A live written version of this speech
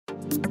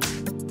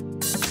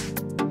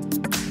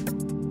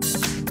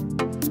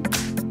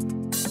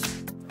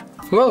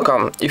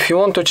Welcome! If you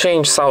want to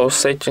change sound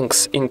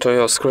settings into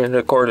your screen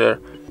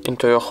recorder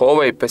into your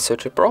HUAWEI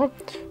P30 Pro,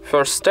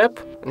 first step,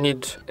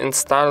 need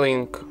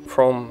installing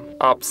from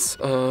App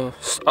Store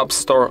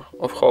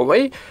of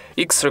HUAWEI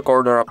X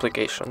Recorder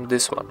application,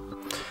 this one.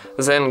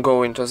 Then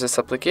go into this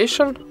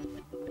application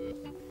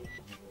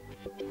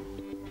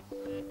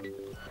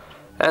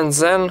and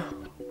then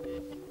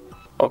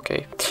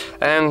on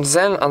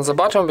the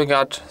bottom we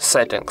got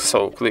settings,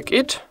 so click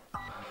it.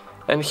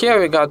 And here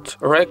we got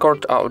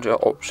record audio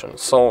option.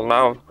 So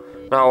now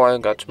I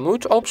got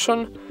mute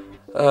option,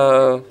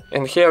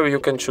 and here you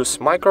can choose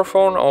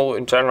microphone or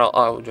internal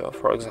audio,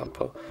 for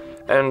example.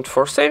 And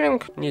for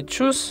saving, need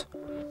choose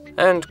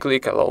and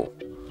click allow.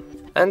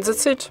 And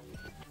that's it.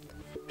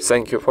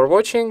 Thank you for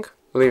watching,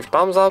 leave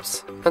thumbs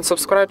ups and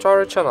subscribe to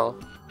our channel.